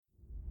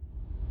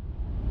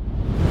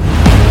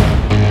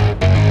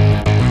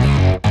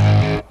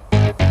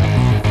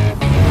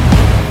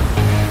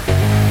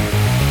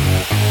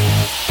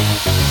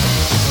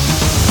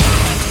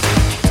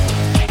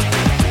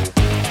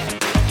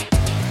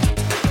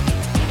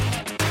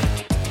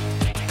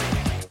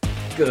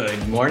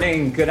Good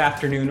morning, good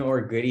afternoon, or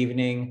good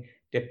evening,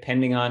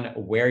 depending on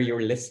where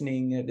you're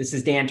listening. This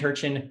is Dan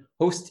Turchin,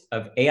 host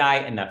of AI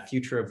and the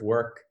Future of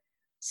Work,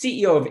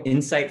 CEO of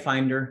Insight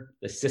Finder,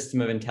 the system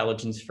of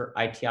intelligence for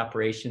IT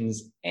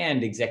operations,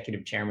 and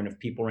executive chairman of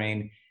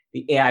PeopleRain,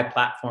 the AI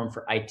platform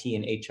for IT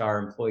and HR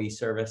employee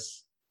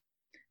service.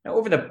 Now,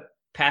 over the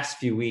past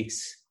few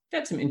weeks, we've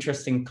had some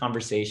interesting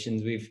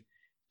conversations. We've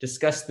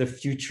discussed the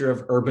future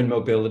of urban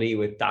mobility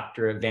with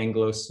Dr.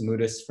 Evangelos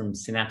Smoudis from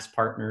Synapse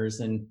Partners,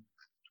 and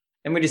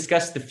we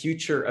discussed the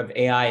future of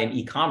AI and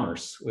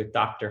e-commerce with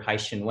Dr.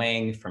 Haishan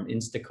Wang from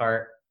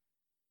Instacart.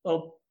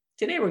 Well,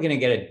 today we're going to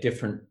get a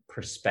different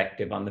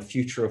perspective on the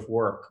future of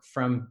work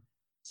from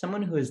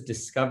someone who has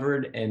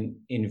discovered and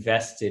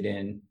invested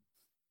in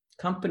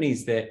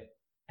companies that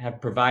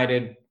have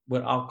provided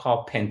what I'll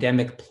call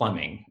pandemic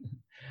plumbing,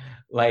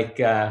 like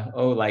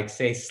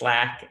say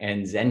Slack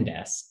and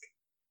Zendesk.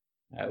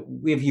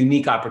 We have a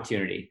unique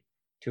opportunity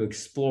to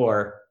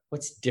explore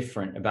what's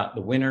different about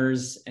the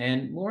winners,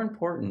 and more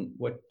important,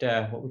 what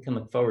we can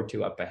look forward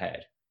to up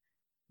ahead.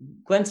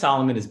 Glenn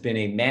Solomon has been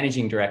a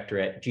managing director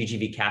at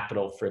GGV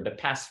Capital for the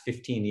past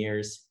 15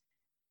 years.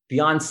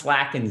 Beyond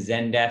Slack and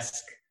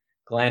Zendesk,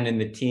 Glenn and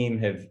the team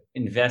have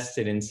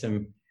invested in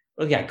some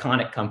really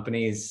iconic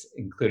companies,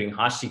 including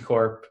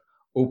HashiCorp,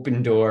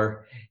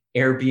 Opendoor,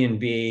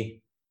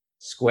 Airbnb,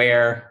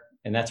 Square,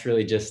 and that's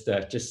really just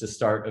the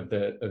start of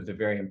the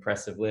very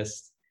impressive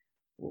list.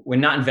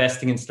 When not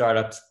investing in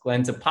startups,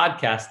 Glenn's a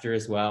podcaster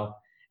as well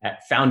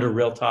at Founder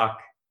Real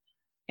Talk,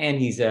 and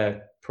he's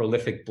a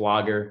prolific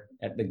blogger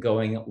at the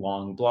Going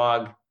Long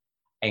blog.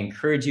 I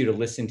encourage you to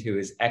listen to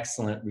his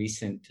excellent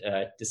recent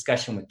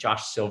discussion with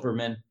Josh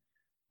Silverman,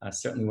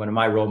 certainly one of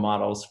my role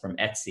models from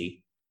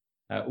Etsy.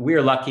 We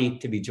are lucky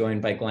to be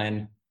joined by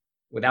Glenn.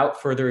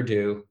 Without further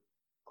ado,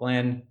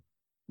 Glenn,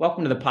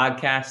 welcome to the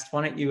podcast.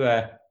 Why don't you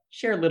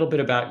share a little bit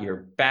about your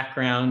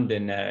background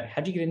and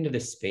how'd you get into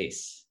this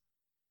space?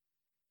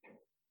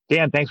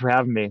 Dan, thanks for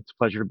having me. It's a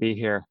pleasure to be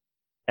here.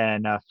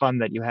 And fun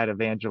that you had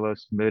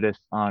Evangelos Smoudis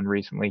on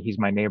recently. He's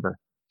my neighbor.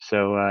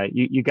 So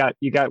you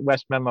got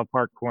West Menlo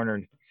Park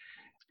cornered.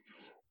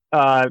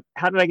 How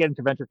did I get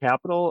into venture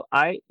capital?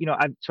 I've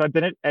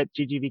been at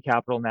GGV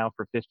Capital now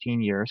for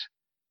 15 years.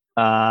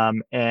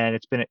 And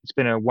it's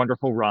been a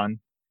wonderful run.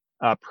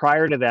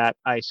 Prior to that,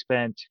 I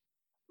spent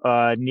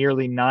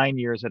nearly 9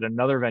 years at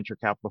another venture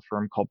capital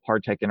firm called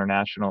Partech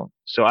International.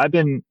 So I've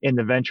been in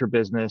the venture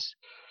business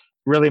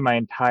really my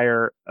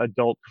entire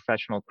adult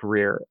professional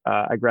career.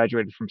 I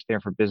graduated from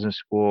Stanford Business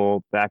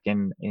School back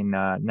in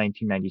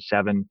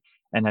 1997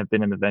 and have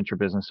been in the venture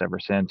business ever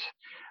since.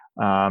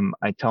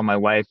 I tell my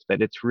wife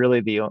that it's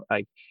really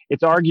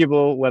it's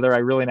arguable whether I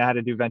really know how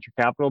to do venture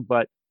capital,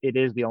 but it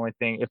is the only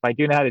thing. If I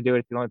do know how to do it,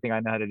 it's the only thing I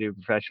know how to do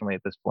professionally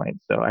at this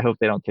point. So I hope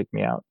they don't kick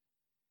me out.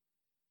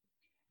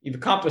 You've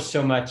accomplished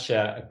so much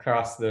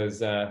across those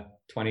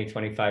 20,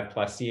 25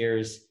 plus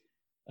years.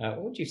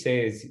 What would you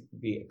say is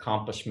the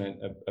accomplishment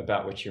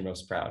about which you're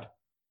most proud?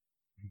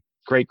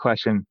 Great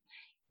question.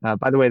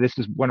 By the way, this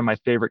is one of my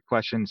favorite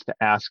questions to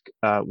ask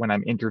when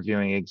I'm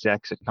interviewing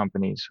execs at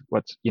companies.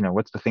 What's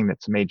the thing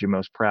that's made you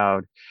most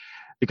proud?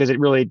 Because it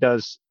really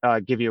does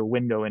give you a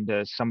window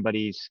into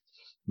somebody's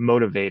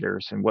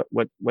motivators and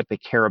what they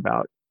care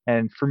about.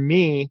 And for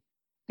me,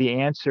 the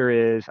answer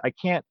is I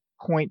can't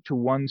point to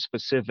one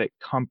specific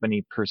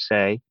company per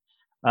se.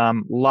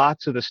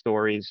 Lots of the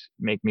stories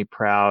make me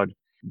proud.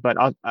 But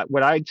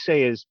what I'd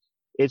say is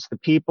it's the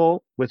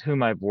people with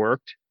whom I've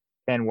worked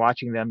and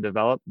watching them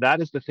develop. That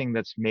is the thing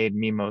that's made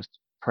me most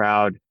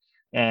proud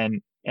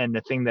and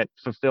the thing that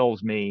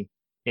fulfills me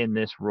in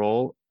this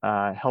role,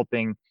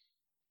 helping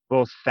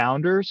both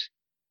founders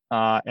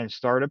and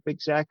startup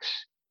execs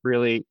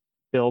really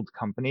build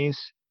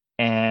companies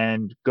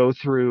and go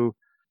through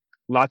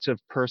lots of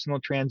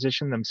personal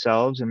transition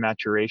themselves and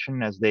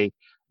maturation as they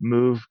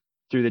move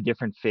through the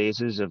different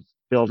phases of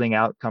building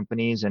out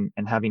companies and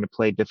having to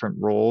play different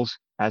roles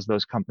as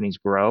those companies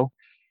grow,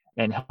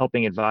 and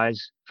helping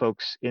advise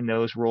folks in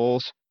those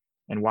roles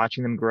and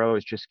watching them grow.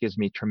 It just gives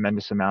me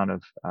tremendous amount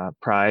of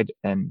pride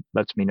and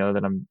lets me know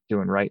that I'm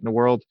doing right in the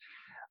world.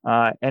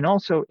 And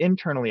also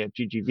internally at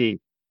GGV,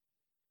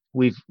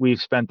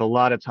 we've spent a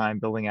lot of time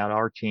building out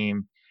our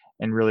team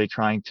and really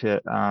trying to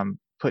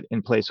put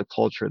in place a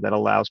culture that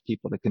allows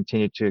people to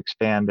continue to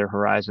expand their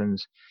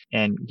horizons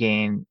and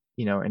gain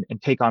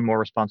and take on more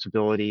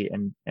responsibility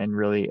and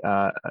really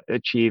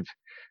achieve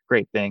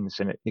great things.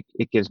 And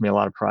it gives me a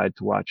lot of pride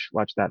to watch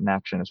that in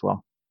action as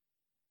well.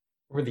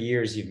 Over the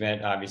years, you've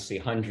met obviously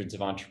hundreds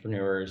of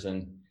entrepreneurs,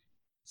 and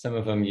some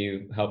of them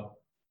you helped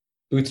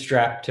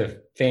bootstrap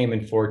to fame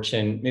and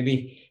fortune.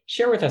 Maybe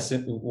share with us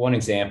one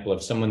example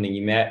of someone that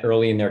you met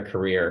early in their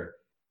career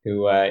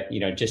who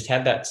just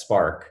had that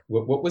spark.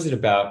 What was it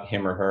about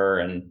him or her?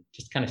 And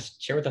just kind of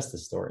share with us the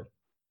story.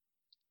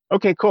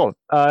 Okay, cool.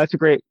 That's a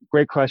great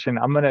question.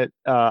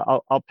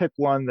 I'll pick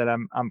one that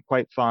I'm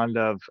quite fond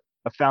of.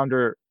 A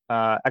founder,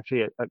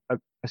 actually a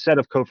set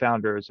of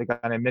co-founders, a guy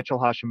named Mitchell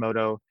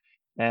Hashimoto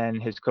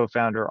and his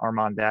co-founder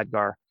Armand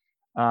Dadgar,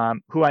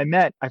 who I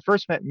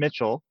first met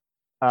Mitchell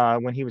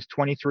when he was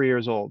 23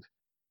 years old.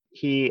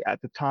 He,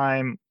 at the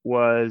time,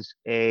 was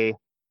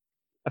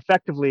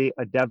effectively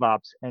a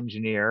DevOps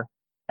engineer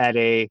at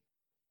a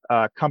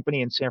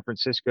company in San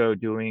Francisco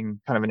doing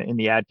kind of in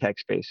the ad tech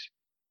space.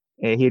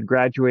 He had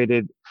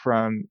graduated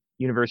from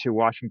University of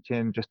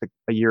Washington just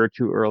a year or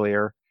two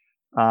earlier.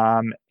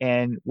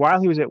 And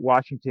while he was at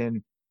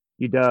Washington,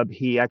 UW,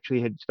 he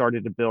actually had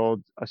started to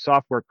build a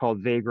software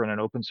called Vagrant, an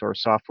open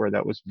source software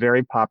that was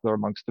very popular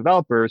amongst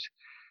developers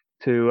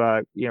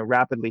to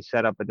rapidly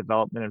set up a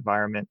development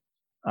environment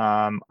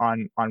on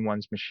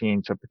one's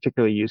machine. So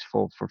particularly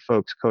useful for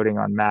folks coding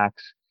on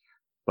Macs,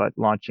 but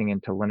launching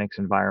into Linux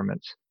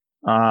environments.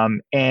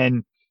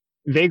 And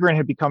Vagrant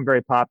had become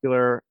very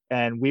popular,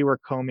 and we were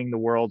combing the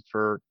world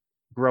for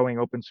growing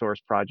open source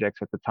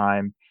projects at the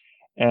time.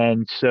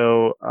 And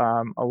so,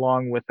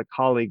 along with a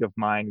colleague of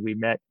mine, we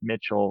met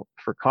Mitchell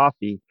for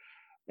coffee.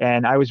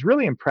 And I was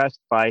really impressed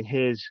by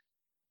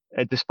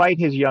despite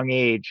his young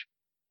age,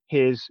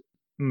 his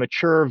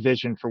mature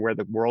vision for where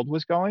the world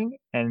was going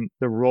and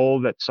the role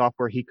that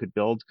software he could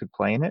build could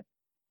play in it.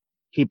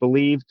 He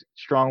believed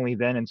strongly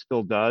then, and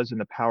still does, in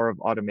the power of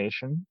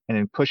automation and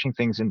in pushing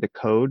things into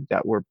code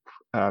that were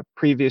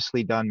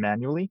previously done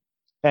manually.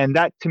 And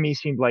that to me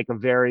seemed like a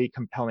very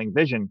compelling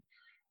vision.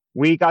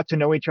 We got to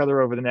know each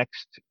other over the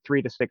next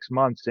 3 to 6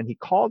 months, and he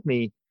called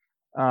me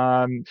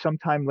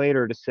sometime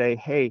later to say,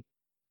 "Hey,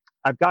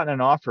 I've gotten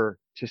an offer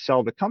to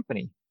sell the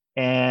company."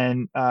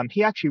 And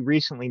he actually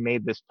recently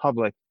made this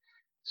public,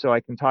 so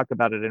I can talk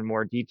about it in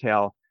more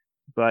detail,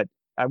 but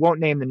I won't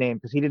name the name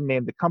because he didn't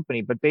name the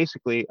company. But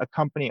basically, a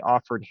company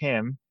offered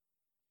him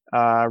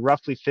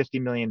roughly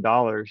 $50 million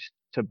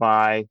to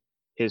buy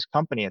his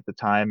company at the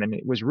time. And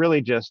it was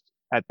really just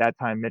at that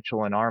time,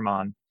 Mitchell and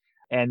Armon.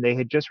 And they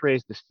had just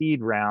raised the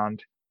seed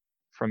round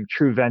from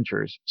True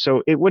Ventures.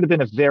 So it would have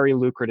been a very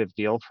lucrative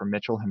deal for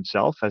Mitchell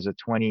himself as a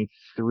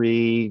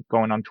 23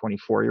 going on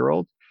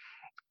 24-year-old.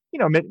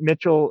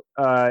 Mitchell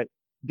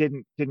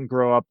didn't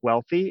grow up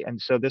wealthy,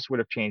 and so this would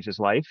have changed his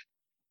life.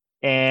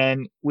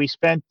 And we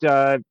spent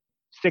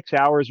 6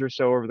 hours or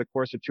so over the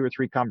course of 2 or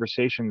 3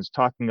 conversations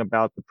talking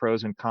about the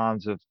pros and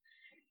cons of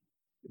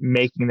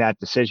making that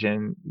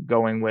decision,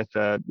 going with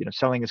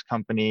selling his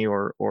company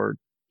or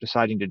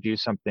deciding to do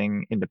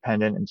something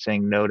independent and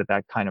saying no to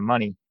that kind of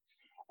money.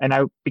 And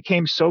I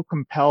became so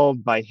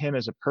compelled by him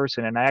as a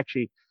person, and I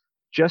actually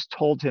just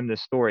told him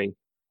this story,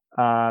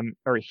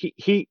 or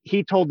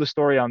he told the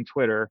story on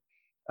Twitter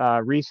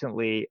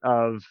recently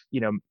of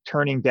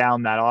turning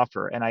down that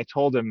offer. And I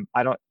told him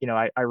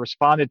I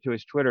responded to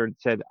his Twitter and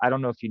said, "I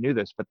don't know if you knew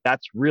this, but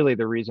that's really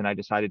the reason I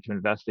decided to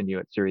invest in you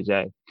at Series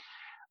A."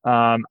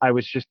 I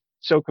was just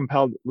so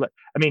compelled.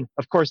 I mean,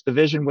 of course, the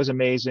vision was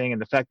amazing, and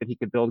the fact that he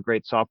could build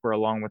great software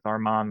along with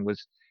Armon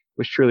was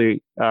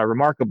truly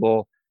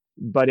remarkable.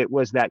 But it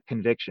was that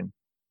conviction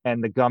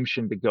and the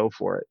gumption to go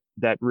for it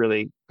that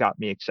really got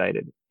me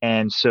excited.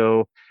 And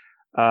so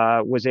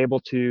was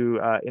able to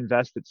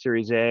invest at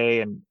Series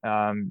A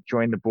and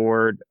join the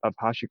board of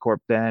HashiCorp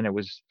then. It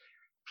was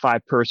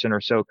 5-person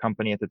or so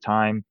company at the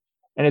time.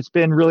 And it's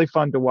been really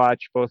fun to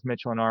watch both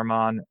Mitchell and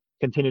Armon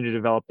continue to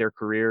develop their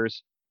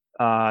careers,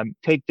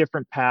 take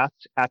different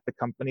paths at the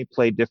company,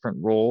 play different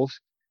roles.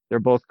 They're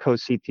both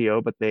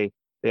co-CTO, but they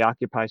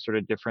occupy sort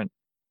of different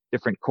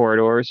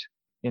corridors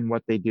in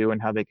what they do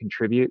and how they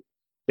contribute.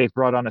 They've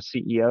brought on a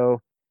CEO.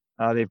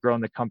 They've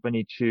grown the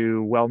company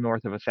to well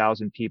north of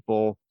 1,000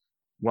 people,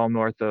 well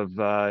north of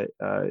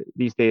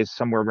these days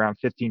somewhere around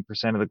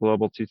 15% of the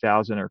global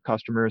 2,000 are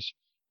customers,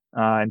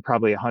 and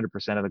probably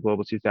 100% of the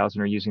global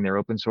 2,000 are using their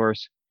open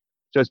source.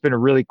 So it's been a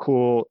really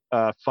cool,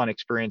 fun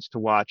experience to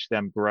watch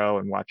them grow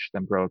and watch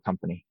them grow a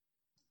company.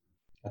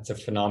 That's a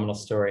phenomenal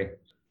story.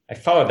 I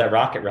followed that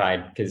rocket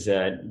ride because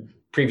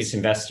previous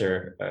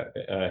investor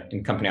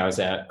in company I was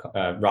at,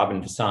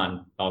 Robin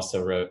Vassan,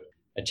 also wrote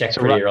a check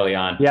pretty early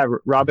on. Yeah,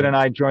 Robin and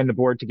I joined the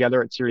board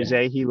together at Series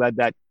A. He led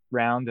that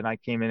round, and I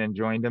came in and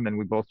joined him, and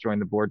we both joined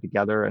the board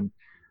together. And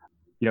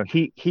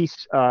he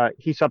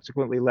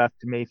subsequently left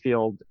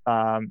Mayfield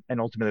and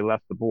ultimately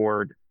left the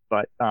board.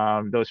 But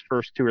those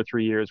first 2 or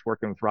 3 years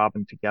working with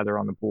Robin together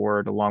on the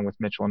board, along with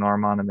Mitchell and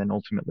Armon, and then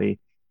ultimately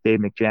Dave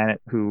McJanet,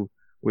 who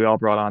we all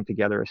brought on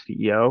together as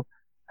CEO,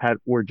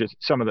 were just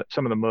some of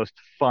the most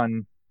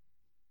fun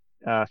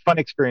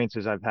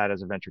experiences I've had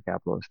as a venture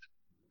capitalist.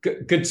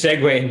 Good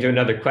segue into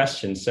another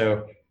question.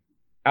 So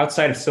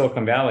outside of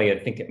Silicon Valley, I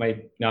think it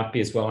might not be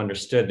as well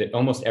understood that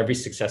almost every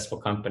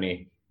successful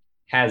company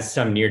has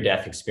some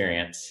near-death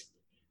experience.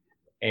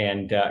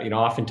 And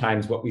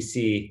oftentimes what we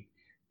see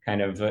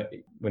kind of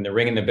when they're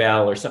ringing the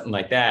bell or something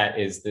like that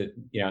is the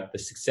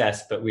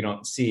success, but we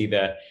don't see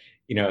the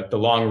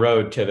long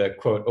road to the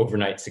quote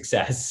overnight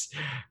success.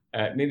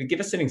 Maybe give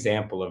us an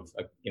example of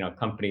a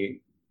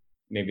company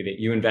maybe that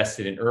you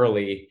invested in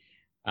early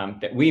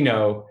that we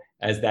know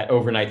as that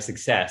overnight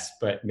success,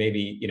 but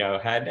maybe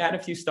had a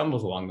few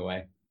stumbles along the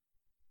way.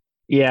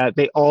 Yeah,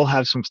 they all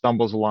have some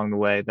stumbles along the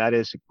way. That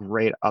is a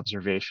great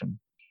observation.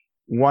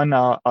 One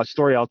a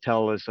story I'll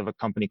tell is of a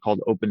company called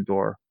Open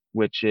Door.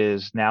 which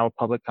is now a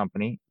public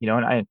company.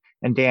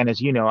 And Dan,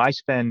 as you know, I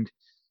spend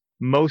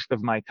most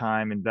of my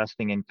time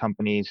investing in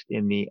companies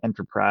in the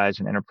enterprise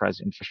and enterprise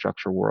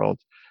infrastructure world.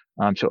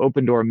 So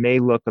Opendoor may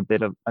look a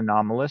bit of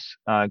anomalous,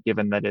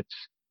 given that it's,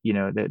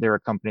 they're a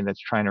company that's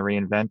trying to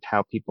reinvent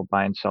how people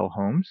buy and sell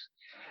homes.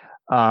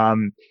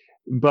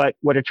 But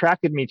what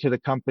attracted me to the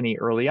company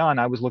early on,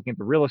 I was looking at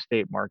the real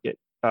estate market,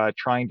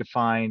 trying to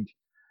find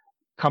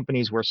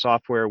companies where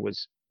software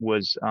was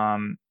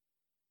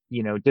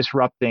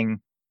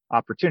disrupting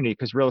opportunity,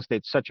 because real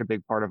estate's such a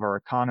big part of our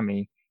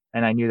economy.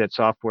 And I knew that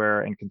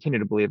software, and continue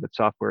to believe that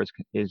software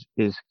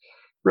is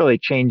really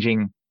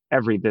changing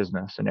every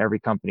business, and every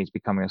company is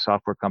becoming a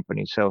software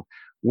company. So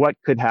what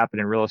could happen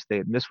in real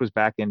estate? And this was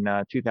back in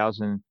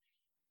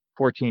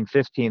 2014,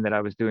 15 that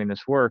I was doing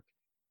this work.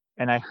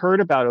 And I heard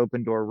about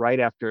Opendoor right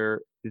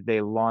after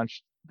they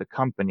launched the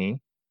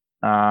company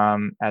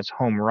as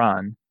Home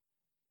Run,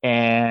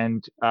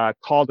 and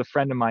called a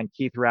friend of mine,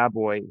 Keith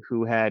Raboy,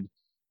 who had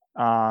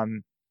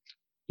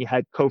he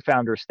had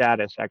co-founder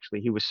status. Actually,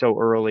 he was so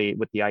early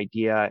with the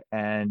idea,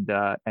 and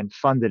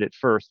funded it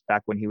first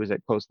back when he was at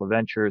Khosla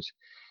Ventures,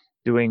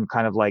 doing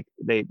kind of like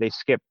they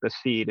skipped the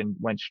seed and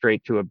went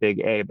straight to a big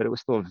A, but it was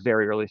still a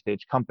very early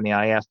stage company.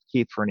 I asked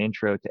Keith for an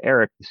intro to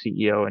Eric, the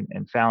CEO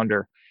and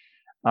founder,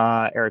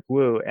 Eric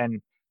Wu,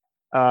 and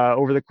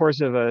over the course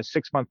of a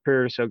 6-month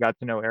period or so, got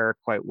to know Eric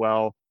quite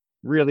well.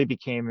 Really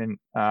became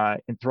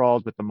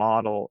enthralled with the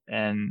model,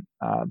 and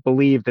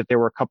believed that there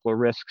were a couple of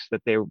risks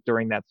that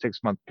during that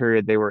 6-month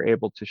period, they were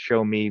able to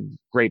show me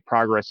great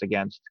progress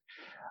against.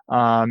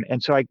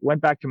 And so I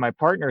went back to my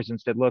partners and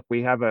said, look,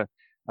 we have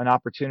an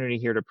opportunity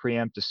here to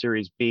preempt a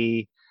Series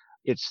B.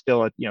 It's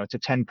still it's a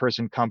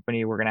 10-person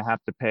company. We're going to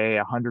have to pay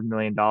 $100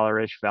 million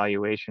ish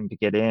valuation to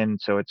get in.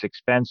 So it's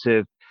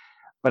expensive,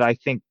 but I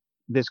think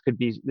this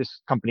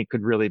company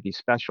could really be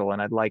special,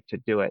 and I'd like to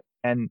do it.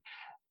 And,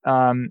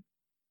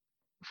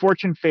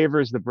 fortune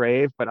favors the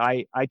brave, but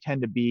I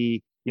tend to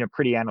be,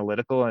 pretty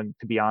analytical. And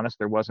to be honest,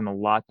 there wasn't a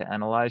lot to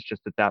analyze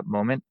just at that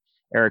moment.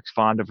 Eric's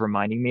fond of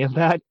reminding me of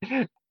that.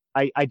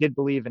 I did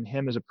believe in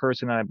him as a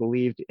person, and I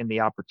believed in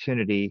the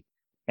opportunity.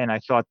 And I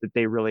thought that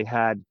they really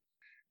had,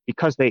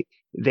 because they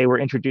were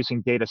introducing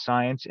data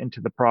science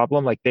into the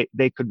problem, like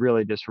they could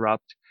really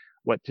disrupt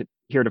what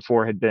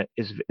heretofore had been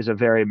is a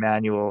very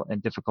manual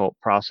and difficult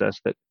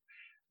process that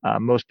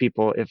most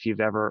people, if you've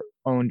ever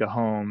owned a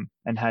home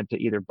and had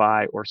to either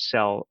buy or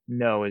sell,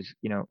 know is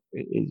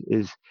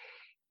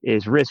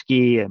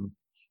risky and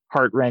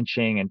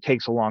heart-wrenching and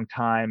takes a long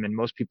time. And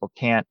most people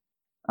can't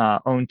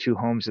own 2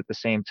 homes at the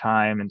same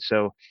time. And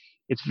so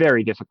it's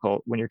very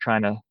difficult when you're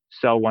trying to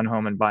sell one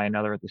home and buy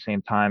another at the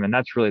same time. And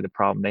that's really the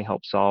problem they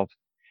help solve.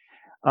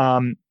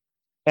 And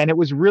it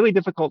was really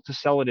difficult to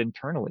sell it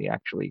internally,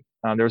 actually.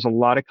 There was a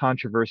lot of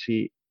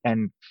controversy,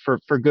 and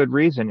for good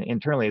reason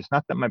internally. It's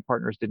not that my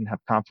partners didn't have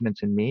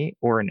confidence in me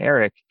or in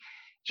Eric,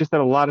 just that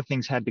a lot of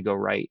things had to go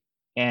right.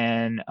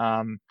 And,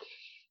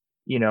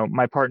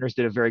 my partners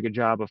did a very good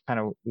job of kind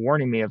of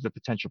warning me of the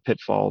potential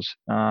pitfalls.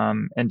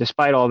 And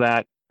despite all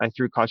that, I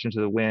threw caution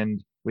to the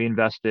wind. We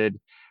invested,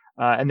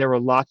 and there were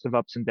lots of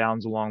ups and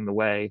downs along the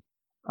way.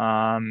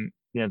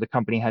 The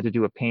company had to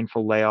do a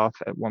painful layoff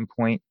at one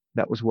point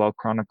that was well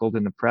chronicled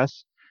in the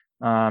press,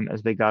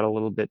 as they got a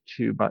little bit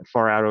too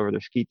far out over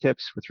their ski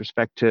tips with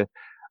respect to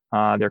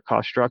their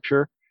cost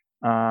structure.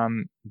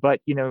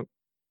 But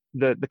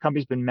the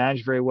company's been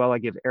managed very well. I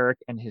give Eric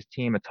and his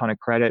team a ton of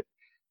credit.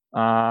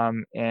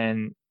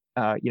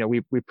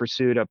 We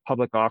pursued a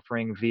public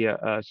offering via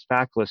a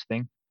SPAC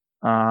listing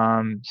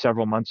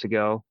several months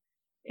ago,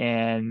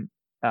 and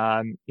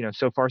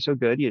so far so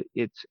good.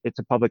 It's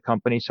a public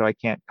company, so I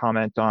can't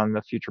comment on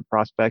the future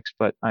prospects,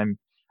 but I'm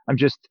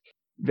just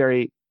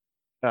very.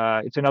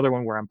 It's another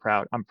one where I'm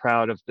proud. I'm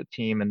proud of the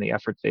team and the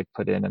efforts they've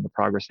put in and the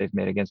progress they've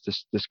made against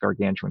this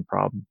gargantuan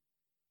problem.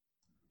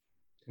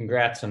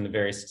 Congrats on the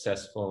very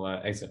successful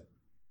exit.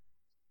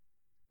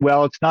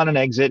 Well, it's not an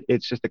exit;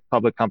 it's just a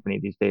public company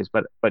these days.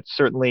 But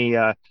certainly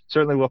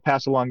we'll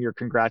pass along your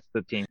congrats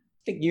to the team.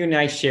 I think you and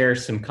I share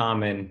some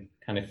common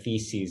kind of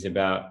theses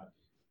about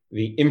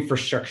the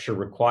infrastructure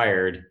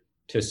required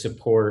to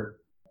support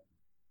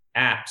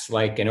apps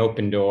like an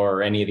Opendoor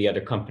or any of the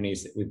other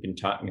companies that we've been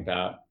talking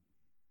about.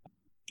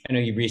 I know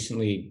you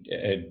recently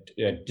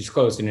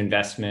disclosed an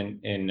investment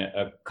in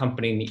a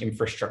company in the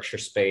infrastructure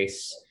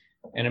space,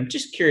 and I'm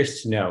just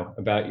curious to know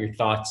about your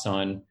thoughts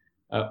on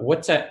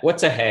what's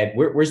ahead.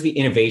 Where's the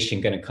innovation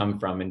going to come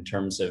from in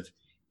terms of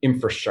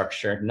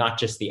infrastructure, not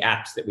just the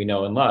apps that we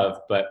know and love,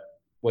 but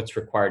what's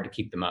required to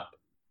keep them up?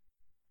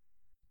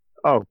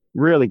 Oh,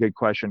 really good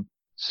question.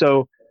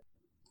 So,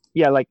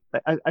 yeah, like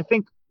I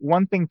think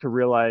one thing to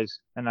realize,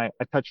 and I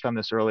touched on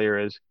this earlier,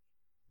 is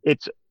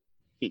it's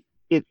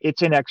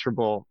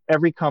inexorable.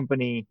 Every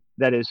company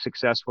that is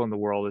successful in the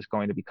world is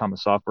going to become a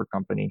software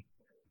company.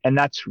 And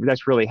that's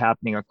really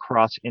happening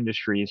across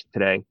industries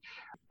today.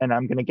 And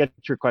I'm going to get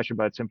to your question,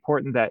 but it's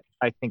important that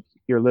I think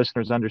your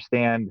listeners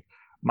understand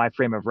my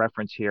frame of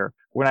reference here.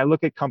 When I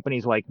look at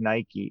companies like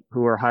Nike,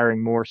 who are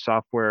hiring more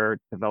software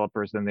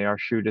developers than they are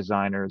shoe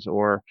designers,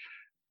 or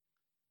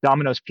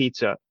Domino's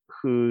Pizza,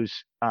 whose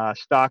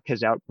stock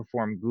has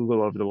outperformed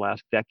Google over the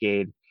last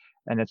decade.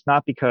 And it's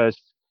not because,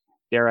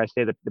 dare I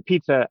say, that the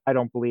pizza, I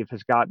don't believe,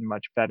 has gotten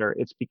much better.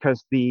 It's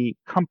because the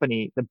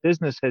company, the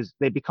business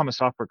they've become a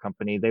software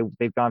company.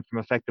 They've gone from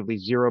effectively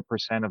 0%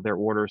 of their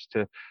orders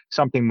to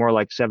something more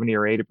like 70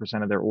 or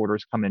 80% of their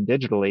orders come in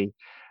digitally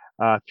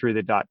through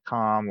the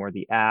 .com or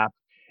the app.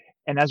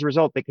 And as a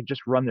result, they can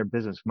just run their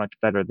business much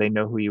better. They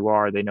know who you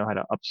are. They know how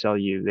to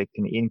upsell you. They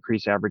can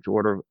increase average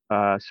order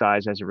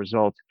size as a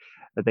result.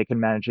 That they can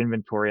manage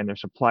inventory and their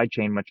supply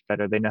chain much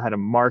better. They know how to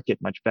market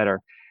much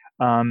better.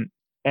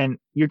 And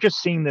you're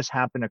just seeing this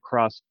happen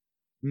across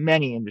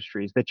many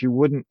industries that you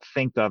wouldn't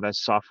think of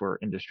as software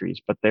industries,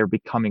 but they're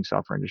becoming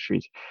software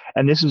industries.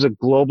 And this is a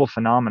global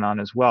phenomenon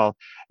as well.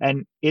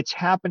 And it's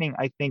happening,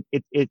 I think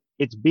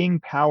it's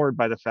being powered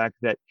by the fact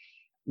that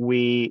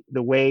the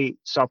way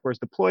software is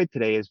deployed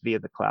today is via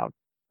the cloud.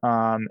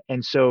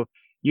 And so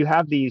you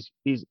have these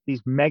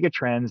mega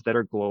trends that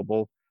are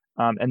global,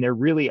 and they're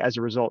really, as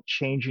a result,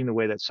 changing the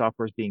way that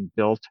software is being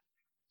built,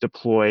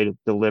 deployed,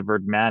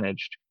 delivered,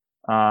 managed,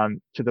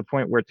 to the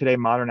point where today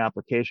modern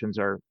applications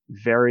are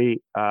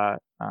very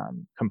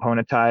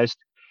componentized.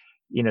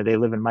 You know, they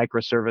live in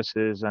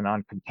microservices and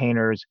on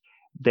containers.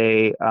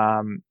 They're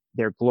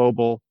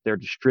global, they're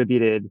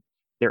distributed,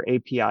 they're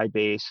API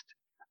based.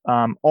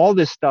 All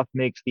this stuff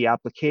makes the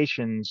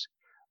applications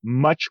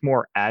much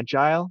more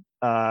agile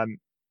and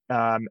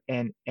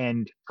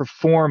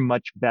perform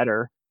much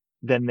better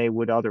than they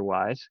would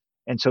otherwise.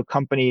 And so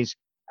companies,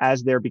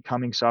 as they're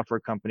becoming software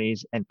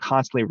companies and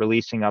constantly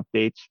releasing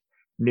updates,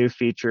 new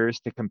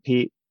features to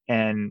compete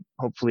and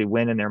hopefully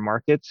win in their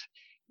markets,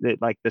 that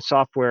like the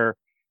software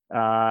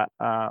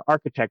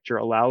architecture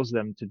allows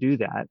them to do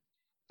that.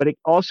 But it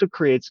also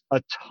creates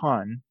a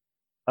ton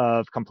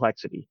of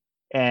complexity.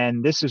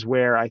 And this is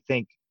where I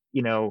think,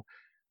 you know,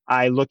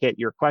 I look at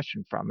your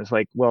question from is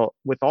like, well,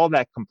 with all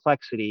that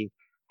complexity,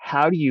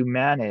 how do you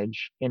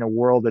manage in a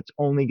world that's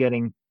only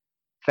getting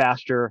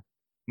faster,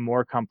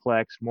 more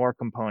complex, more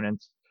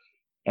components,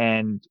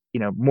 and, you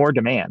know, more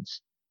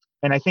demands?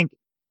 And I think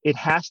it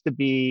has to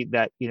be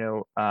that, you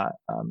know,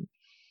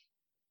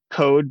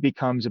 code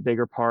becomes a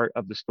bigger part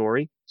of the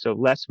story. So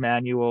less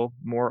manual,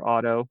 more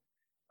auto.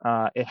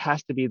 It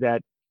has to be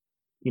that,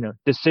 you know,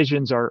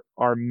 decisions are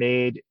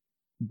made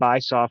by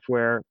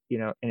software, you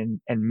know, and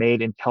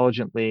made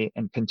intelligently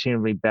and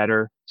continually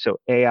better. So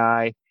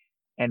AI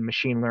and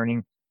machine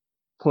learning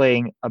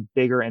playing a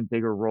bigger and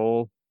bigger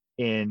role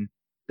in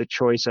the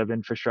choice of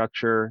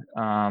infrastructure.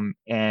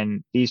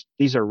 And these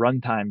are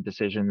runtime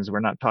decisions. We're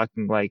not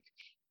talking like,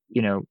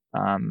 you know,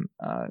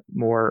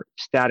 more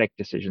static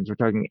decisions. We're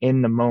talking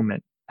in the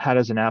moment. How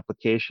does an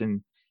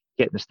application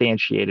get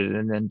instantiated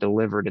and then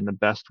delivered in the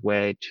best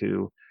way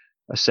to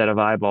a set of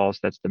eyeballs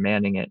that's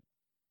demanding it?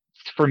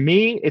 For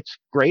me, it's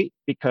great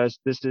because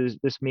this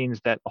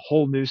means that a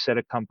whole new set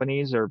of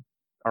companies are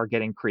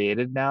getting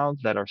created now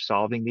that are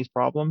solving these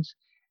problems,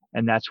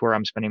 and that's where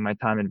I'm spending my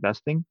time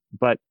investing.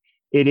 But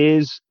it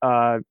is,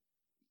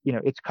 you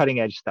know, it's cutting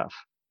edge stuff,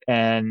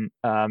 and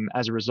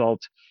as a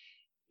result,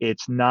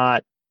 it's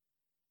not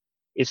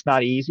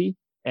easy,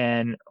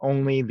 and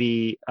only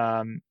the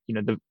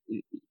you know,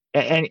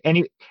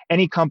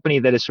 any company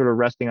that is sort of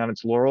resting on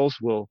its laurels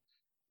will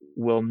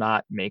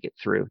not make it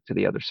through to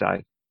the other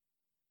side.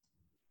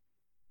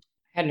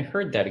 I hadn't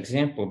heard that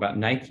example about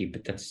Nike,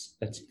 but that's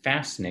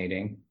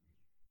fascinating.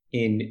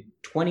 In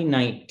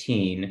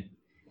 2019,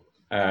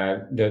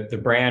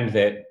 the brand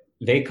that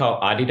they call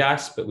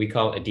Adidas, but we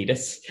call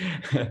Adidas,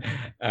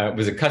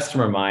 was a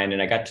customer of mine,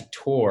 and I got to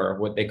tour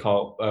what they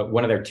call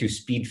one of their two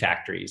speed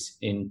factories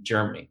in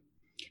Germany.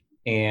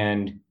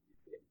 And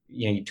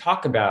you know, you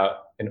talk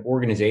about an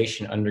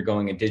organization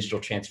undergoing a digital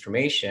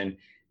transformation.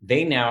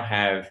 They now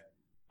have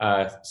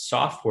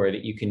software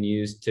that you can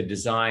use to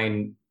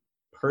design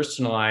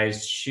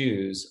personalized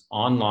shoes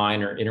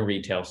online or in a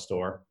retail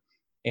store.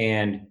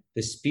 And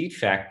the Speed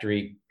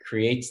Factory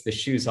creates the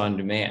shoes on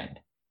demand.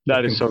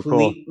 That is so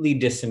cool. Completely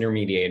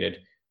disintermediated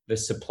the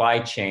supply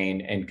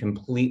chain and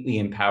completely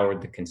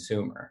empowered the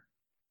consumer.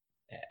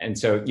 And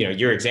so, you know,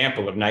 your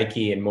example of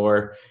Nike and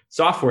more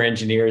software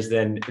engineers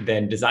than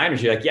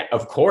designers, you're like, yeah,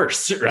 of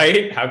course,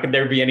 right? How could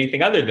there be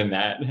anything other than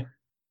that?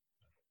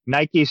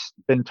 Nike's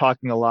been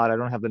talking a lot. I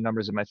don't have the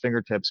numbers at my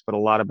fingertips, but a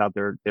lot about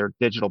their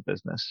digital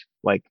business.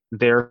 Like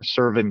they're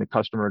serving the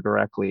customer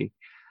directly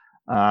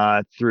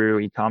through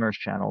e-commerce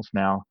channels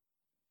now.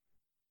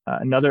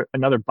 Another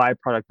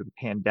byproduct of the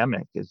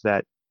pandemic is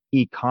that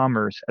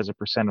e-commerce as a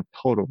percent of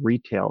total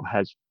retail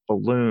has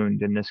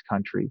ballooned in this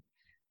country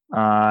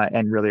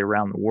and really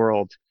around the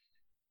world.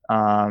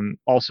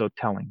 Also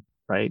telling,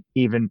 right?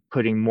 Even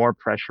putting more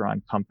pressure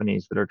on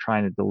companies that are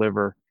trying to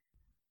deliver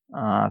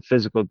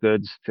physical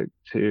goods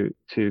to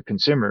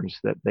consumers,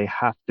 that they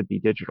have to be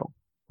digital,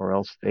 or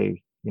else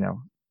they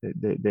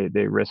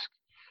risk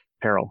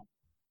peril.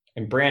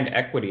 And brand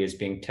equity is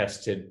being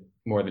tested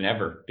more than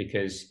ever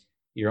because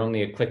you're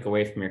only a click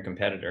away from your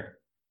competitor.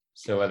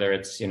 So whether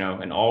it's, you know,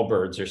 an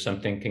Allbirds or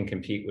something can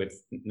compete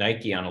with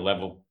Nike on a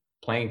level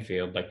playing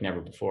field like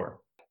never before.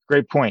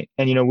 Great point.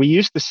 And, we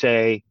used to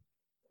say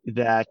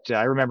that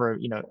I remember,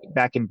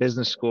 back in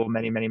business school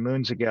many, many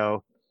moons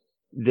ago,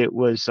 that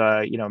was,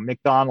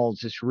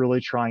 McDonald's is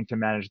really trying to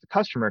manage the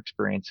customer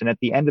experience. And at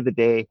the end of the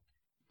day,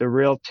 the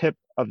real tip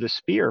of the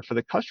spear for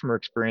the customer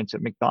experience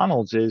at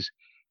McDonald's is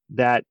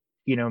that,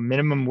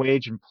 minimum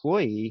wage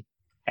employee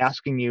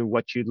asking you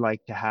what you'd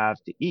like to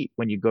have to eat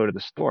when you go to the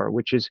store,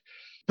 which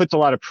puts a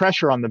lot of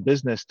pressure on the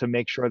business to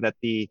make sure that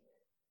the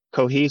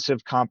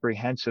cohesive,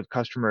 comprehensive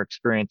customer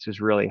experience is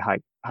really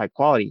high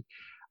quality.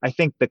 I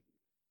think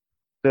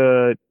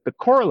the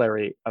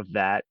corollary of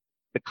that,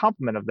 the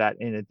complement of that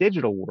in a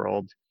digital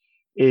world,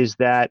 is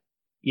that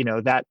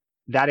that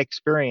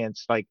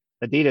experience, like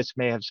Adidas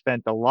may have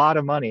spent a lot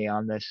of money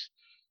on this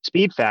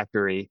speed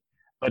factory,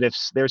 but if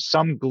there's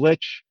some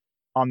glitch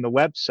on the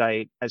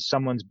website as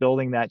someone's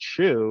building that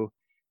shoe,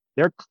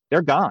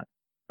 they're gone.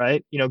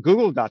 Right?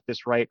 Google got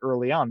this right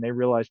early on. They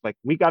realized, like,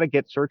 we got to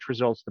get search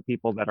results to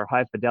people that are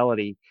high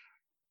fidelity.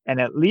 And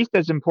at least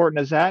as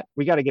important as that,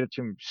 we got to get it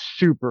to them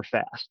super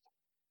fast.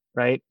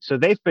 Right? So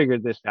they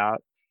figured this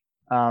out.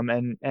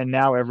 And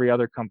now every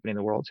other company in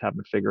the world is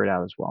having to figure it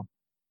out as well.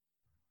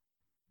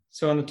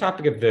 So on the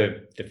topic of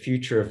the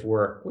future of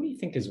work, what do you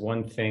think is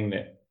one thing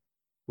that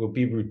will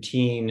be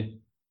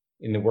routine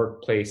in the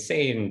workplace,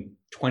 say in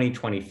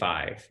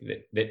 2025,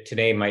 that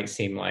today might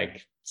seem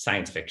like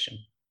science fiction?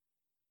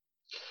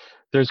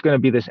 There's going to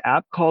be this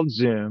app called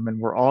Zoom, and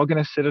we're all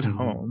going to sit at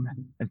home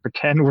and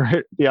pretend we're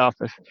at the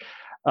office.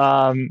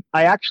 I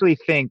actually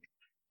think,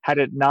 had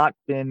it not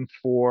been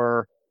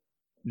for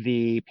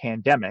the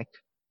pandemic,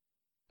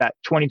 that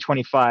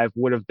 2025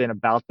 would have been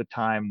about the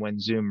time when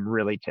Zoom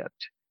really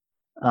tipped.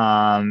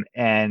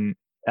 And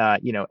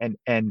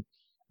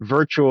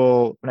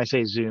virtual, when I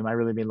say Zoom, I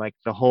really mean like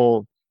the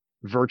whole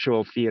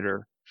virtual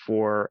theater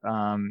for,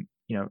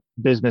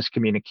 business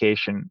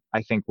communication,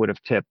 I think would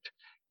have tipped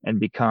and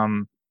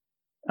become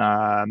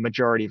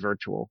majority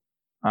virtual.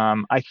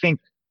 I think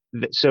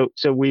that,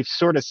 so we've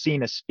sort of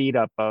seen a speed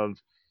up of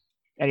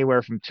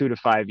anywhere from 2 to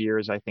 5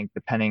 years, I think,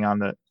 depending on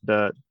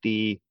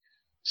the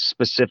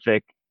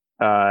specific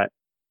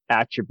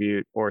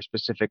attribute or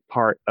specific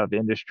part of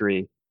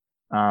industry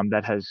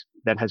that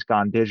has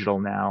gone digital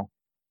now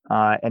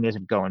and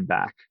isn't going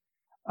back.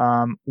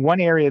 One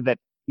area that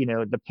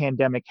the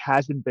pandemic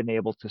hasn't been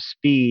able to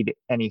speed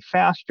any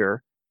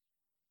faster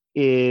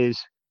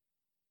is,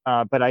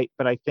 but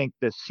I think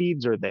the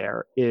seeds are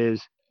there,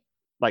 is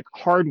like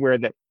hardware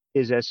that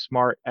is as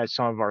smart as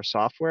some of our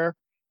software,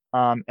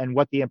 and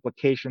what the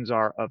implications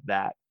are of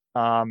that.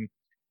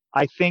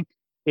 I think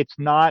it's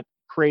not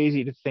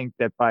crazy to think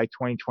that by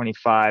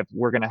 2025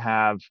 we're going to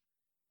have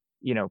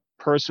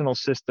personal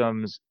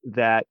systems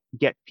that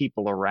get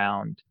people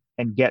around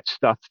and get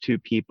stuff to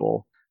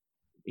people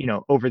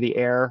over the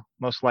air,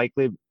 most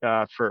likely,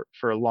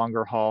 for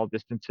longer haul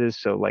distances.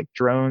 So like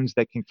drones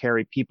that can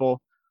carry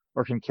people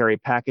or can carry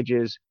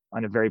packages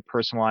in a very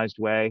personalized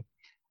way,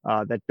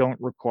 that don't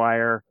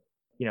require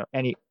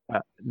any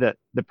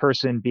the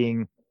person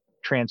being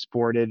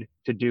transported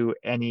to do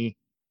any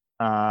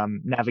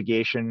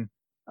navigation,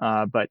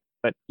 but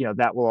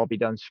that will all be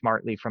done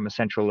smartly from a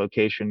central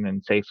location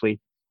and safely.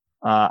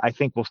 I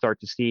think we'll start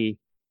to see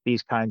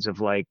these kinds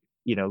of, like,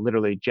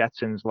 literally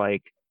Jetsons,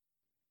 like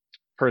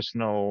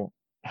personal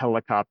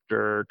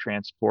helicopter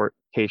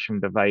transportation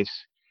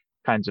device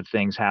kinds of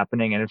things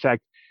happening. And in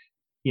fact,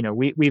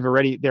 we've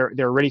already, there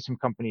are already some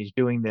companies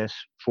doing this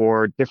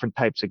for different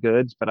types of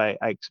goods, but I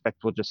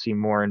expect we'll just see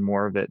more and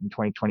more of it in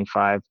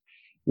 2025.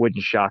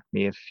 Wouldn't shock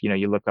me if,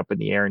 you look up in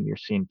the air and you're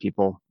seeing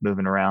people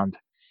moving around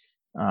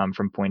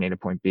from point A to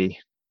point B.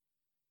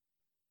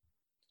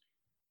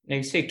 Now,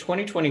 you say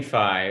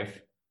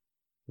 2025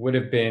 would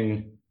have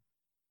been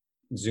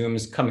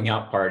Zoom's coming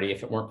out party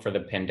if it weren't for the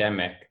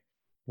pandemic.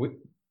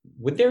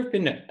 Would there have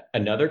been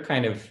another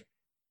kind of,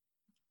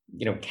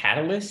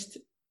 catalyst?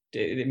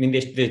 I mean,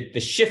 the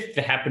shift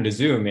that happened to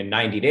Zoom in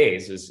 90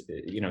 days is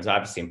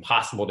obviously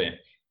impossible to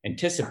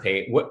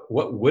anticipate. What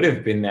would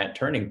have been that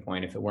turning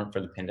point if it weren't for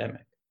the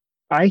pandemic?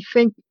 I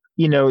think,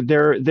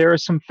 there are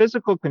some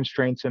physical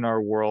constraints in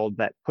our world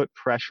that put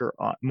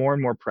more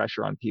and more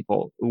pressure on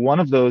people. One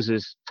of those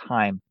is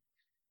time.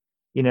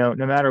 No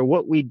matter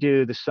what we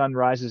do, the sun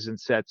rises and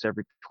sets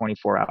every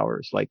 24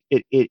 hours. Like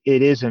it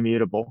is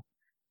immutable.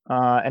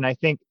 And I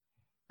think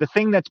the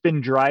thing that's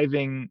been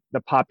driving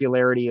the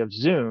popularity of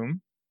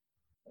Zoom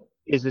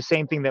is the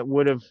same thing that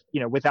would have,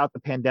 without the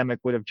pandemic,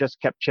 would have just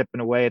kept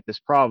chipping away at this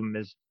problem,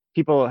 is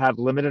people have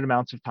limited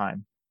amounts of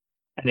time,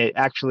 and it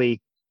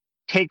actually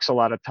takes a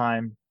lot of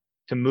time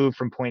to move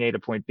from point A to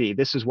point B.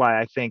 This is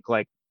why I think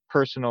like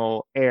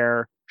personal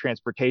air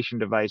transportation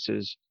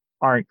devices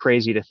aren't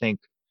crazy to think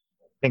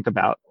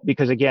about,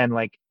 because again,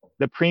 like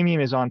the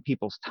premium is on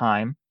people's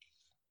time.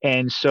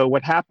 And so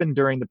what happened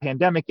during the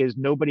pandemic is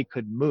nobody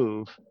could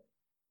move.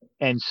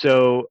 And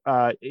so,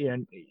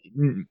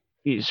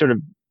 you sort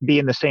of be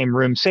in the same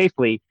room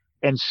safely.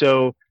 And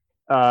so,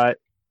 that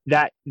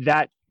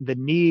the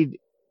need,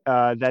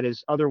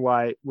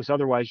 that was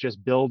otherwise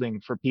just building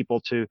for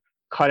people to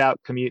cut out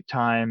commute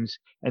times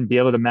and be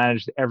able to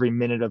manage every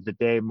minute of the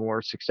day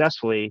more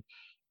successfully,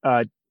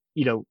 uh,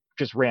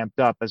 just ramped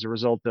up as a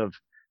result of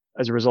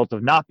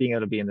not being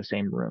able to be in the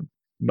same room.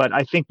 But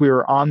I think we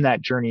were on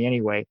that journey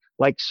anyway.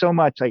 Like so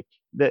much, like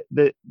the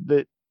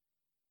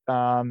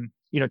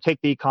take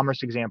the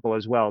e-commerce example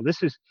as well.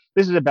 This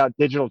is about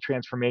digital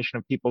transformation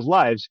of people's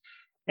lives.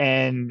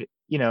 And,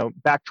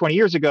 back 20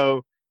 years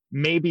ago,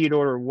 maybe you'd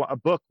order a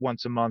book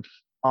once a month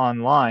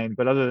online,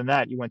 but other than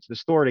that, you went to the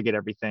store to get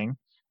everything.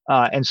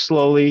 And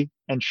slowly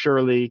and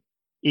surely,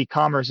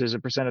 e-commerce as a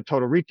percent of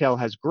total retail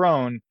has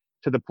grown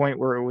to the point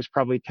where it was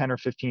probably 10 or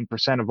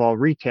 15% of all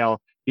retail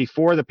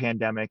before the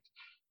pandemic.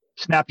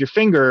 Snap your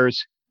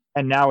fingers,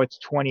 and now it's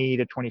 20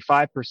 to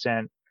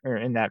 25% or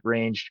in that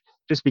range,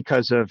 just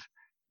because of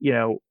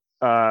the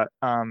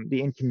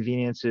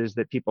inconveniences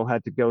that people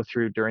had to go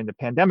through during the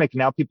pandemic.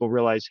 Now people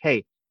realize,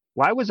 hey,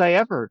 why was I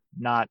going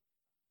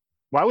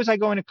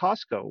to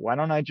Costco? Why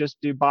don't I just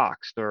do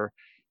Boxed? Or,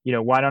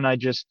 why don't I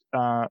just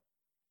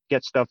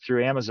get stuff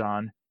through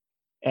Amazon?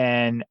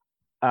 And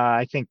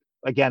I think,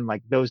 again,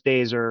 like those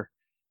days are,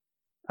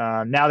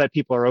 now that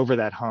people are over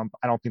that hump,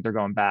 I don't think they're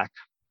going back.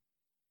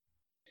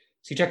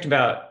 So you talked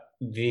about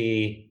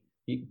the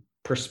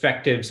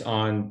perspectives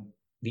on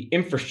the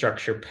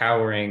infrastructure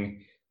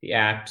powering the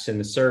apps and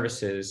the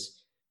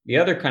services. The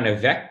other kind of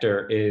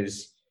vector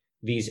is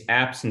these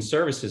apps and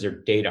services are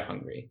data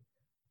hungry.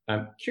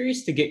 I'm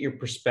curious to get your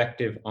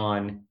perspective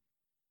on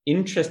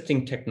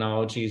interesting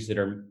technologies that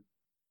are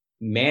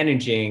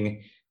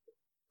managing,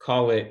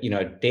 call it,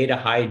 data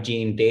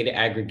hygiene, data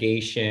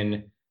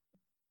aggregation.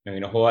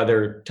 A whole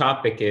other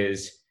topic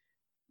is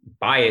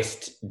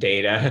biased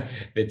data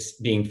that's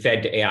being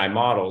fed to AI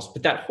models,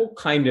 but that whole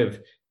kind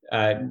of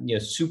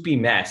soupy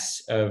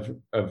mess of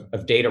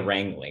data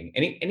wrangling.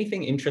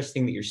 Anything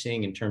interesting that you're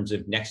seeing in terms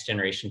of next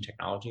generation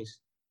technologies?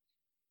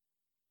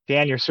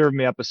 Dan, you're serving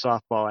me up a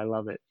softball. I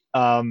love it.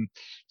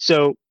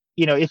 So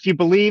if you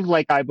believe,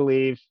 like I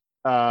believe,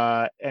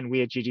 and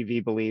we at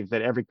GGV believe,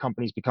 that every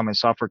company's becoming a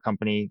software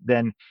company,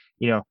 then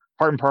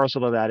part and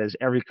parcel of that is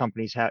every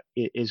company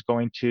is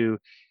going to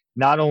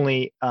not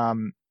only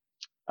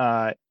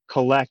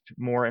collect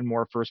more and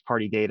more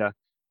first-party data,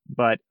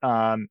 but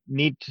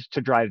need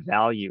to drive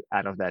value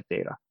out of that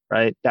data,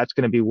 right? That's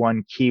going to be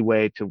one key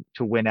way to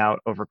win out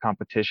over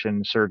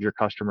competition, serve your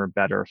customer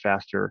better,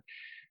 faster,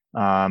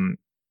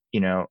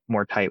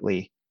 more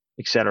tightly,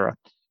 et cetera.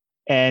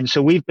 And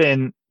so we've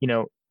been,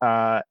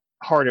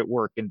 hard at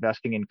work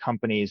investing in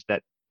companies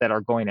that are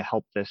going to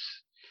help this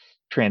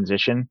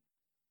transition.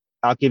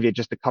 I'll give you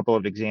just a couple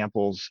of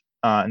examples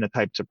and the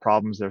types of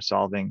problems they're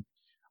solving.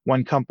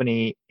 One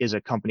company is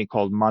a company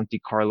called Monte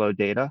Carlo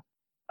Data.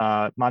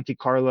 Monte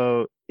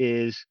Carlo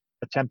is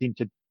attempting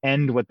to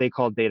end what they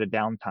call data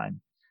downtime.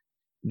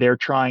 They're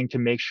trying to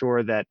make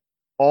sure that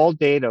all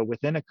data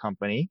within a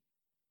company,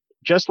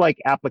 just like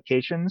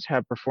applications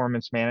have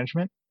performance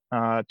management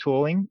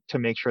tooling to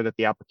make sure that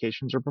the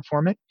applications are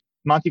performant,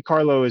 Monte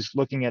Carlo is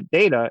looking at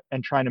data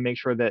and trying to make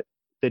sure that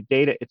the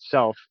data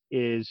itself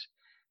is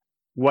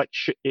what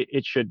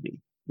it should be,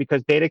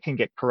 because data can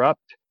get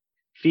corrupt,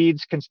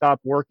 feeds can stop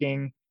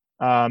working,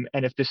 and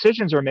if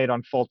decisions are made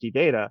on faulty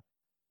data,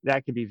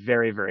 that could be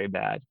very, very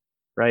bad,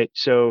 right?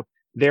 So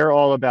they're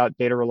all about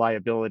data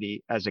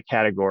reliability as a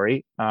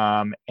category,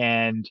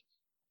 and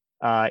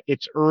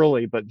it's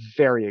early but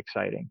very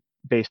exciting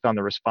based on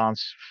the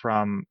response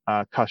from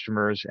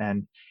customers,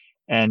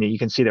 and you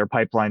can see their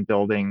pipeline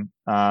building,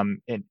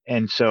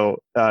 and so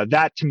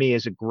that to me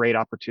is a great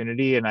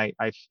opportunity, and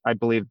I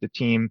believe the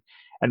team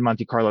at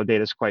Monte Carlo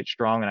Data is quite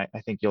strong, and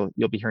I think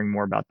you'll be hearing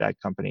more about that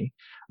company.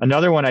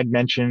 Another one I'd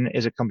mention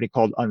is a company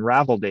called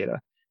Unravel Data.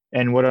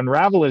 And what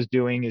Unravel is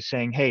doing is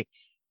saying, hey,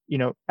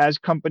 as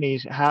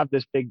companies have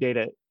this big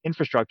data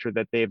infrastructure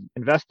that they've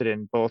invested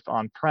in, both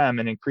on-prem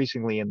and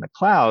increasingly in the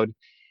cloud,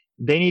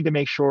 they need to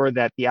make sure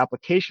that the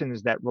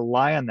applications that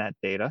rely on that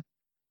data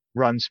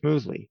run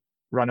smoothly,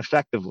 run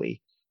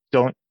effectively,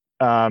 don't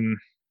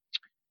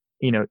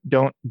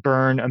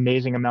burn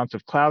amazing amounts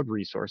of cloud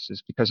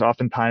resources, because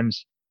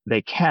oftentimes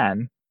they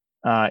can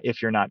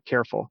if you're not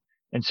careful.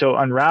 And so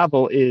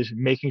Unravel is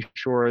making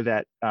sure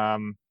that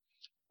they're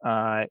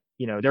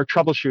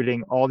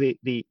troubleshooting all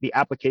the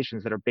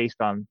applications that are based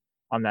on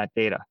that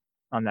data,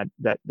 on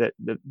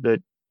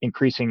the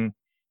increasingly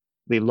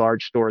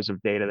large stores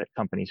of data that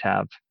companies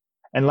have.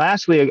 And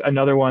lastly,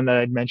 another one that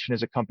I'd mention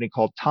is a company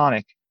called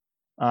Tonic.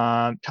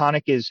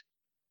 Tonic is,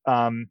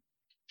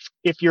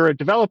 if you're a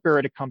developer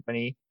at a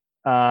company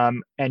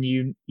and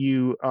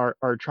you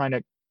are trying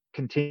to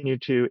continue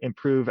to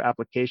improve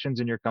applications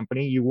in your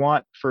company, you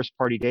want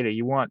first-party data.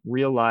 You want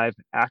real, live,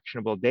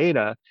 actionable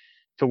data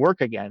to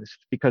work against,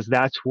 because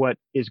that's what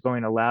is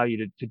going to allow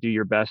you to do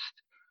your best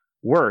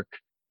work.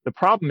 The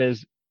problem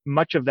is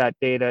much of that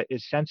data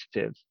is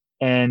sensitive.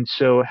 And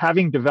so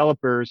having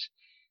developers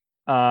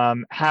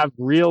have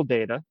real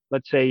data,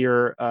 let's say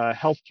you're a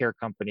healthcare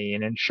company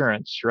and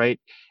insurance, right?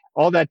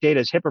 All that data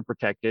is HIPAA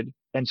protected.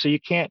 And so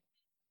you can't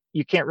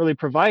really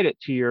provide it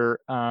to your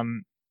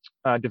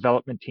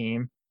development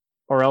team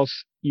or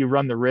else you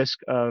run the risk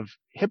of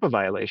HIPAA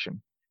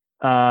violation.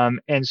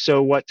 And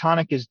so what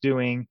Tonic is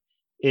doing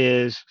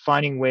is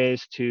finding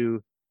ways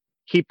to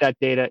keep that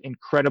data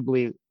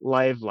incredibly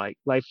lifelike,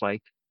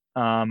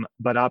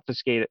 but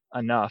obfuscate it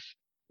enough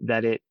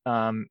that it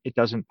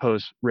doesn't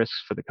pose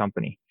risks for the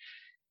company.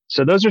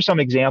 So those are some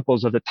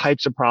examples of the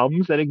types of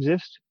problems that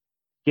exist,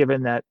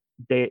 given that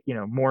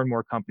more and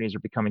more companies are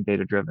becoming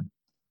data driven.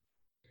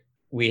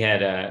 We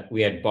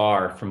had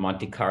Bar from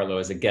Monte Carlo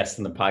as a guest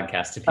on the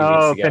podcast a few weeks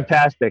Oh, ago.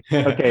 fantastic!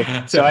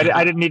 Okay, so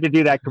I didn't need to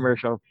do that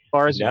commercial.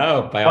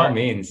 No, by all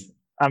means.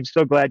 I'm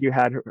so glad you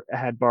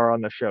had Bar on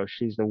the show.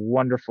 She's a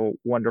wonderful,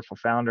 wonderful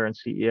founder and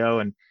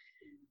CEO.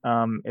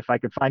 And if I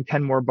could find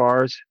 10 more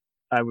Bars,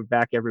 I would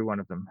back every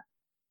one of them.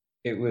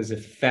 It was a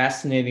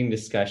fascinating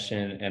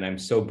discussion, and I'm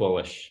so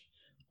bullish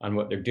on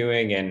what they're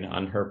doing and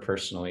on her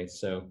personally.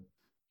 So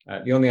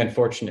the only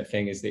unfortunate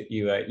thing is that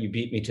you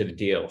beat me to the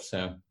deal.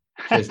 So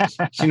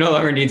she no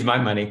longer needs my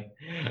money.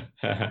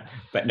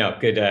 But no,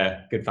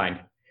 good find.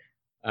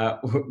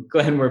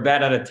 Glenn, we're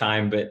about out of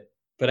time, but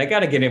I got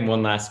to get in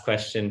one last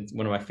question.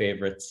 One of my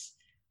favorites.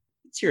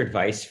 What's your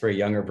advice for a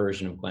younger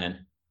version of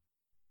Glenn?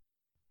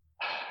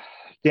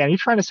 Dan, you're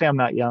trying to say I'm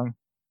not young.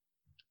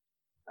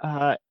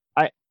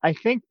 I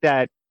think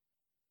that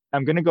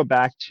I'm going to go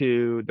back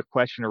to the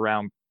question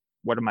around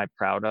what am I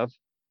proud of?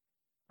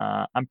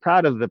 I'm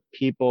proud of the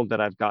people that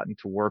I've gotten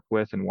to work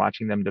with and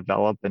watching them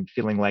develop and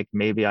feeling like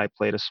maybe I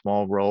played a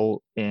small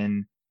role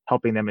in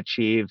helping them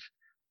achieve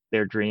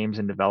their dreams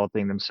and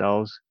developing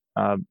themselves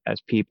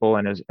as people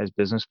and as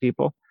business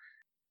people.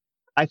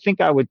 I think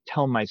I would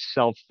tell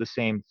myself the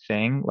same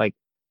thing, like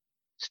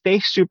stay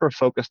super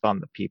focused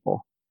on the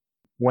people.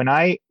 When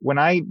I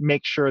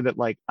make sure that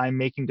like I'm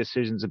making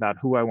decisions about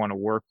who I want to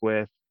work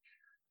with,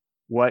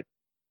 what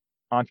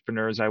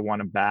entrepreneurs I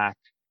want to back,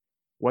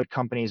 what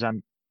companies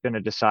I'm going to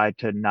decide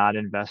to not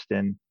invest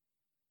in.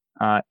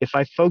 If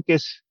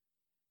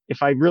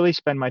I really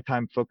spend my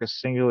time focused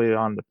singularly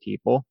on the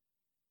people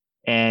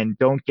and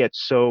don't get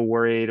so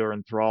worried or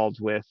enthralled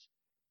with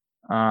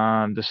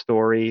the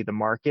story, the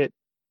market,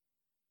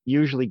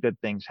 usually good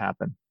things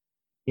happen.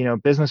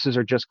 Businesses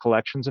are just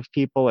collections of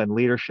people, and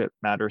leadership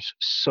matters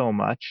so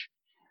much,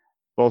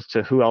 both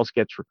to who else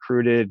gets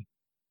recruited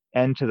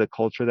and to the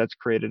culture that's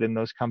created in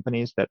those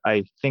companies, that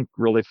I think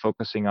really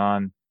focusing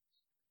on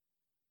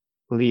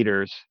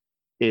leaders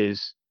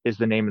is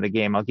the name of the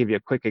game. I'll give you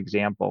a quick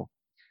example.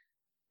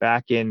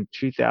 Back in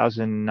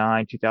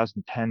 2009,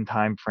 2010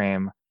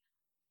 timeframe,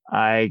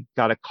 I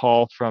got a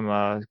call from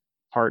a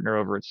partner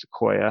over at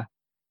Sequoia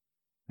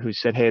who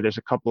said, "Hey, there's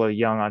a couple of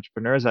young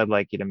entrepreneurs I'd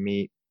like you to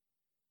meet.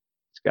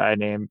 This guy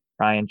named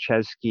Ryan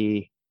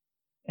Chesky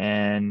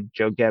and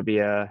Joe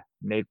Gebbia,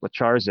 Nate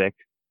Blacharczyk."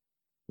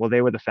 Well,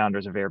 they were the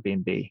founders of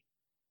Airbnb,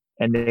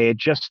 and they had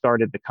just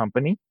started the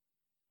company,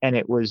 and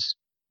it was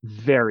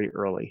very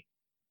early.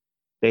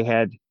 They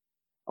had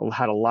a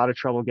lot of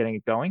trouble getting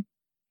it going.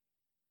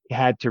 They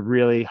had to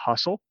really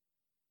hustle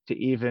to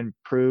even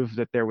prove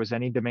that there was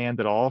any demand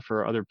at all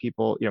for other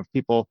people,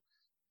 people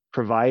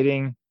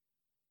providing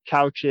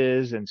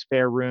couches and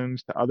spare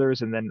rooms to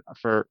others, and then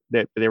for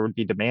that there would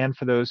be demand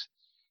for those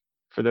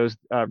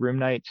room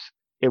nights.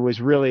 It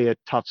was really a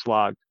tough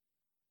slog,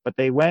 but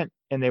they went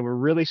and they were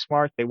really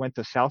smart. They went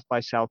to South by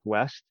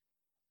Southwest,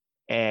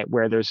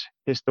 where there's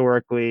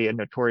historically a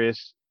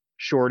notorious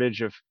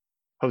shortage of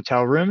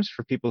hotel rooms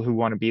for people who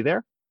want to be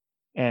there,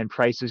 and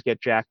prices get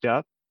jacked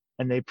up,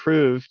 and they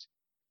proved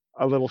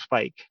a little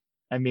spike.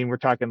 I mean, we're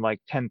talking like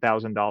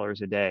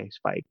 $10,000 a day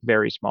spike,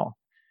 very small.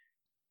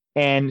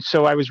 And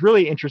so I was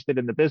really interested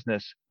in the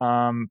business.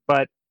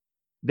 But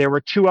there were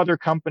two other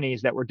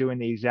companies that were doing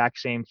the exact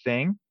same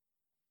thing,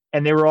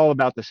 and they were all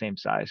about the same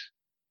size.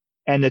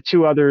 And the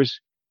two others,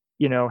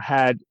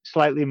 had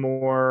slightly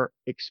more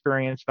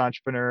experienced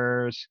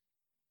entrepreneurs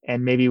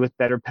and maybe with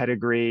better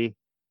pedigree.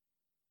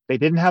 They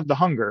didn't have the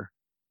hunger,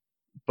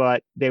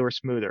 but they were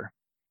smoother.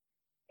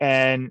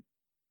 And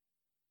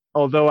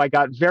although I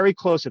got very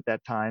close at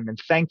that time, and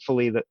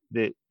thankfully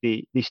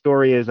the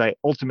story is I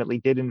ultimately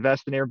did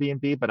invest in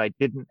Airbnb, but I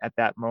didn't at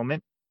that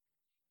moment,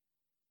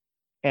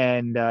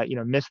 and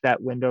missed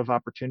that window of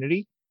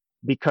opportunity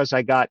because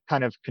I got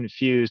kind of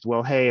confused.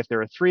 Well, hey, if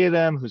there are three of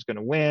them, who's going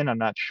to win? I'm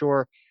not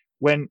sure.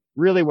 When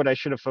really what I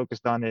should have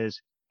focused on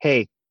is,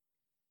 hey,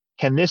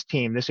 can this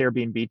team, this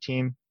Airbnb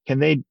team, can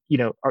they,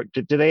 do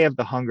they have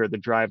the hunger, the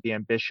drive, the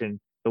ambition,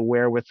 the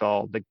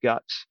wherewithal, the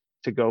guts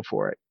to go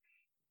for it?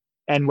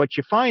 And what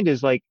you find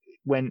is like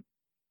when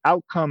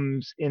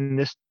outcomes in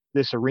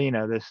this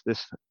arena,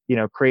 this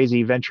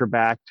crazy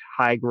venture-backed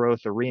high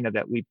growth arena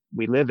that we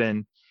live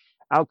in,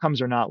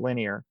 outcomes are not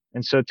linear.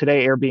 And so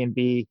today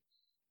Airbnb,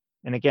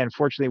 and again,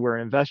 fortunately we're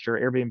an investor,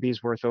 Airbnb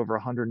is worth over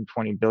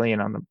 120 billion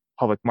on the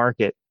public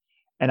market.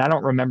 And I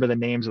don't remember the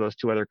names of those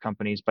two other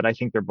companies, but I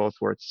think they're both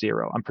worth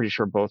zero. I'm pretty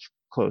sure both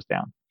closed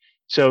down.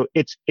 So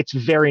it's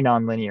very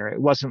nonlinear. It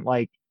wasn't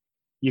like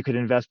you could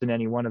invest in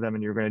any one of them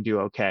and you're going to do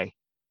okay.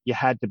 You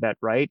had to bet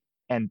right,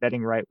 and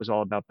betting right was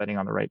all about betting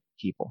on the right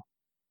people.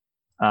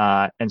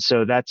 And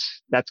so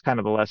that's kind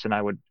of the lesson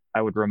I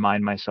would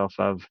remind myself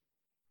of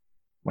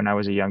when I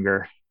was a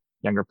younger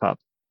pup.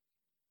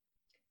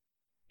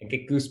 I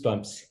get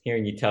goosebumps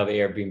hearing you tell the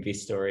Airbnb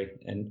story.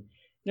 And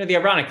the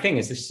ironic thing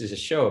is this is a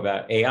show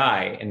about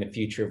AI and the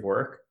future of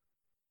work,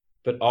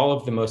 but all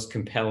of the most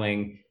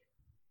compelling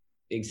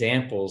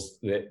examples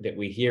that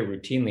we hear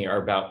routinely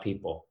are about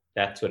people.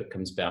 That's what it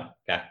comes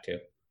back to.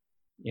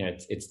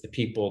 It's the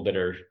people that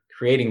are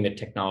creating the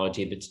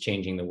technology that's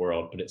changing the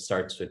world, but it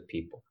starts with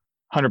people.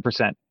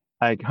 100%.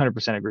 I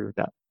 100% agree with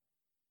that.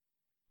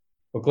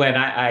 Well, Glenn,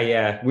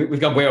 we've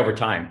gone way over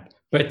time,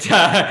 but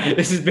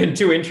this has been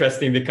too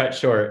interesting to cut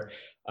short.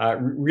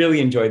 Really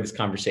enjoyed this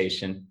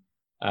conversation.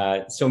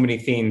 So many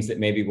themes that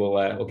maybe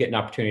we'll get an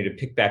opportunity to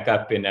pick back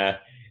up in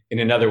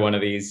another one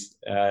of these.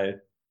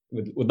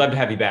 Would love to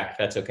have you back if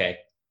that's okay.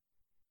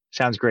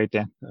 Sounds great,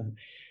 Dan.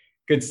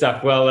 Good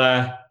stuff.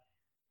 Well,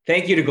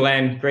 thank you to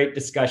Glenn. Great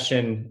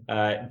discussion.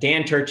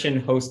 Dan Turchin,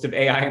 host of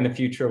AI and the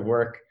Future of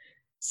Work,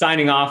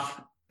 signing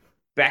off.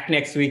 Back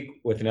next week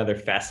with another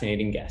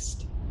fascinating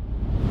guest.